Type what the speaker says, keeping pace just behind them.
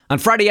On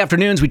Friday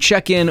afternoons, we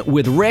check in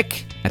with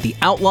Rick at the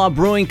Outlaw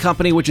Brewing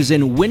Company, which is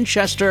in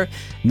Winchester,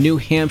 New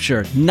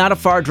Hampshire. Not a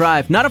far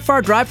drive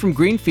from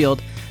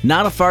Greenfield,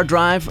 not a far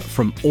drive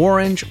from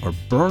Orange or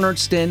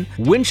Bernardston.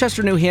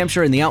 Winchester, New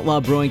Hampshire, and the Outlaw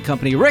Brewing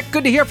Company. Rick,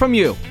 good to hear from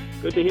you.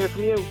 Good to hear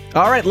from you.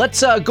 All right,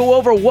 let's go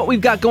over what we've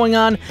got going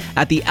on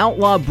at the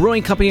Outlaw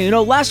Brewing Company. You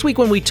know, last week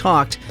when we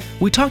talked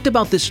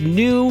about this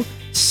new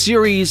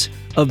series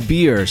of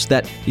beers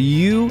that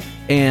you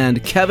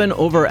and Kevin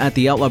over at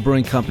the Outlaw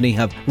Brewing Company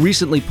have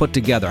recently put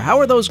together. How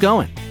are those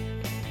going?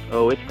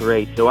 Oh, it's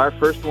great. So our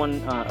first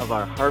one of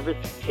our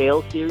Harvest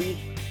Ale series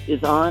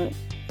is on,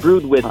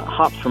 brewed with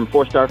hops from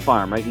Four Star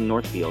Farm right in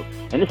Northfield.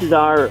 And this is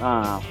our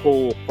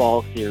whole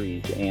fall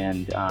series,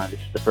 and this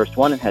is the first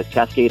one. It has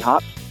Cascade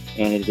hops,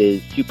 and it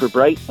is super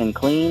bright and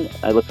clean.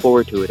 I look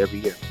forward to it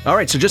every year. All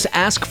right, so just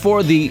ask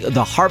for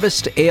the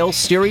Harvest Ale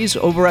series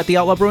over at the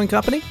Outlaw Brewing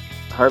Company?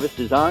 Harvest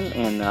is on,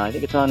 and I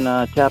think it's on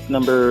tap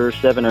number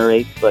 7 or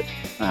 8, but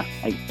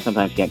I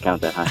sometimes can't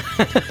count that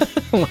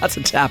high. Lots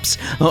of taps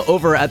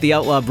over at the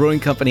Outlaw Brewing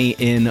Company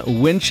in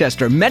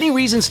Winchester. Many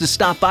reasons to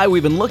stop by.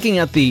 We've been looking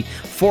at the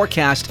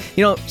forecast.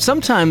 You know,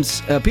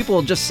 sometimes people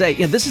will just say,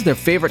 this is their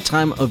favorite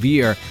time of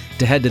year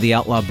to head to the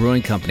Outlaw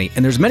Brewing Company,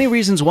 and there's many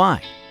reasons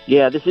why.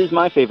 Yeah, this is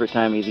my favorite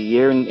time of the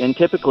year, and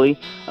typically,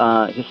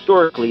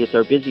 historically, it's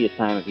our busiest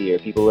time of the year.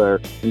 People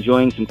are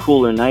enjoying some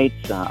cooler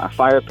nights. Our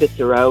fire pits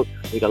are out.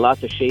 We got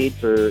lots of shade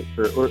for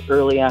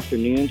early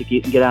afternoon to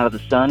get out of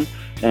the sun,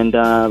 and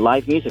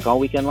live music all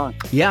weekend long.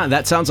 Yeah,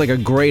 that sounds like a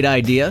great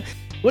idea.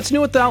 What's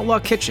new at the Outlaw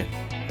Kitchen?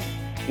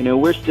 You know,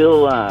 we're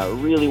still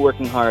really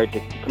working hard to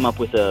come up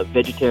with a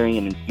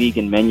vegetarian and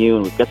vegan menu,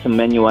 and we've got some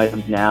menu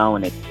items now,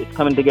 and it's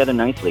coming together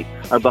nicely.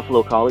 Our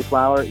buffalo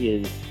cauliflower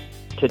is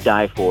to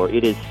die for.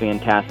 It is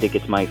fantastic.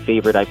 It's my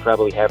favorite. I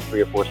probably have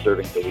 3 or 4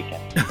 servings a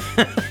weekend.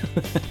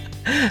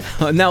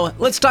 Now,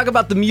 let's talk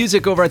about the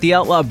music over at the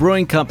Outlaw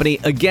Brewing Company.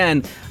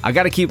 Again, I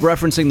got to keep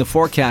referencing the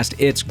forecast.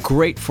 It's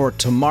great for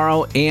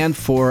tomorrow and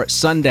for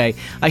Sunday.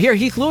 I hear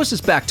Heath Lewis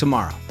is back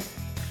tomorrow.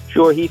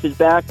 Sure, Heath is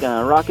back,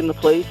 rocking the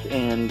place,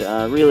 and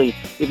really,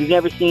 if you've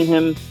never seen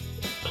him,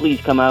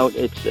 please come out.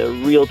 It's a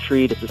real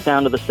treat. It's the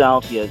sound of the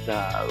South. He has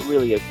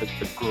really a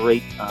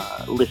great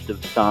list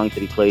of songs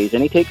that he plays,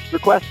 and he takes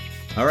requests.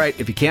 All right,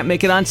 if you can't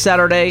make it on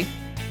Saturday,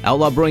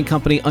 Outlaw Brewing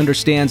Company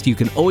understands you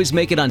can always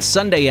make it on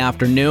Sunday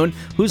afternoon.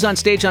 Who's on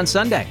stage on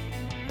Sunday?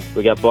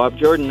 We got Bob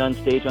Jordan on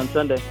stage on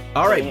Sunday.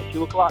 All right. At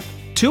 2 o'clock.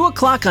 2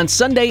 o'clock on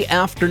Sunday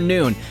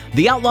afternoon.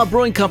 The Outlaw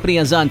Brewing Company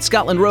is on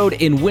Scotland Road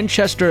in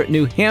Winchester,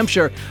 New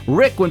Hampshire.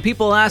 Rick, when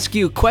people ask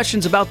you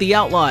questions about the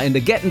Outlaw and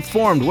to get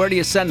informed, where do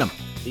you send them?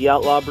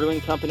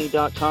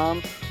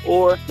 theoutlawbrewingcompany.com,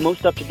 or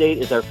most up-to-date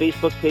is our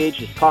Facebook page.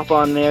 Just pop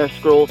on there,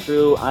 scroll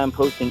through. I'm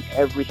posting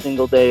every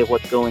single day of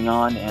what's going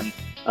on, and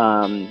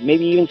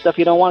maybe even stuff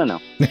you don't want to know.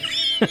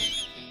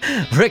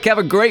 Rick, have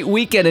a great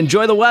weekend.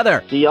 Enjoy the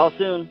weather. See y'all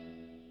soon.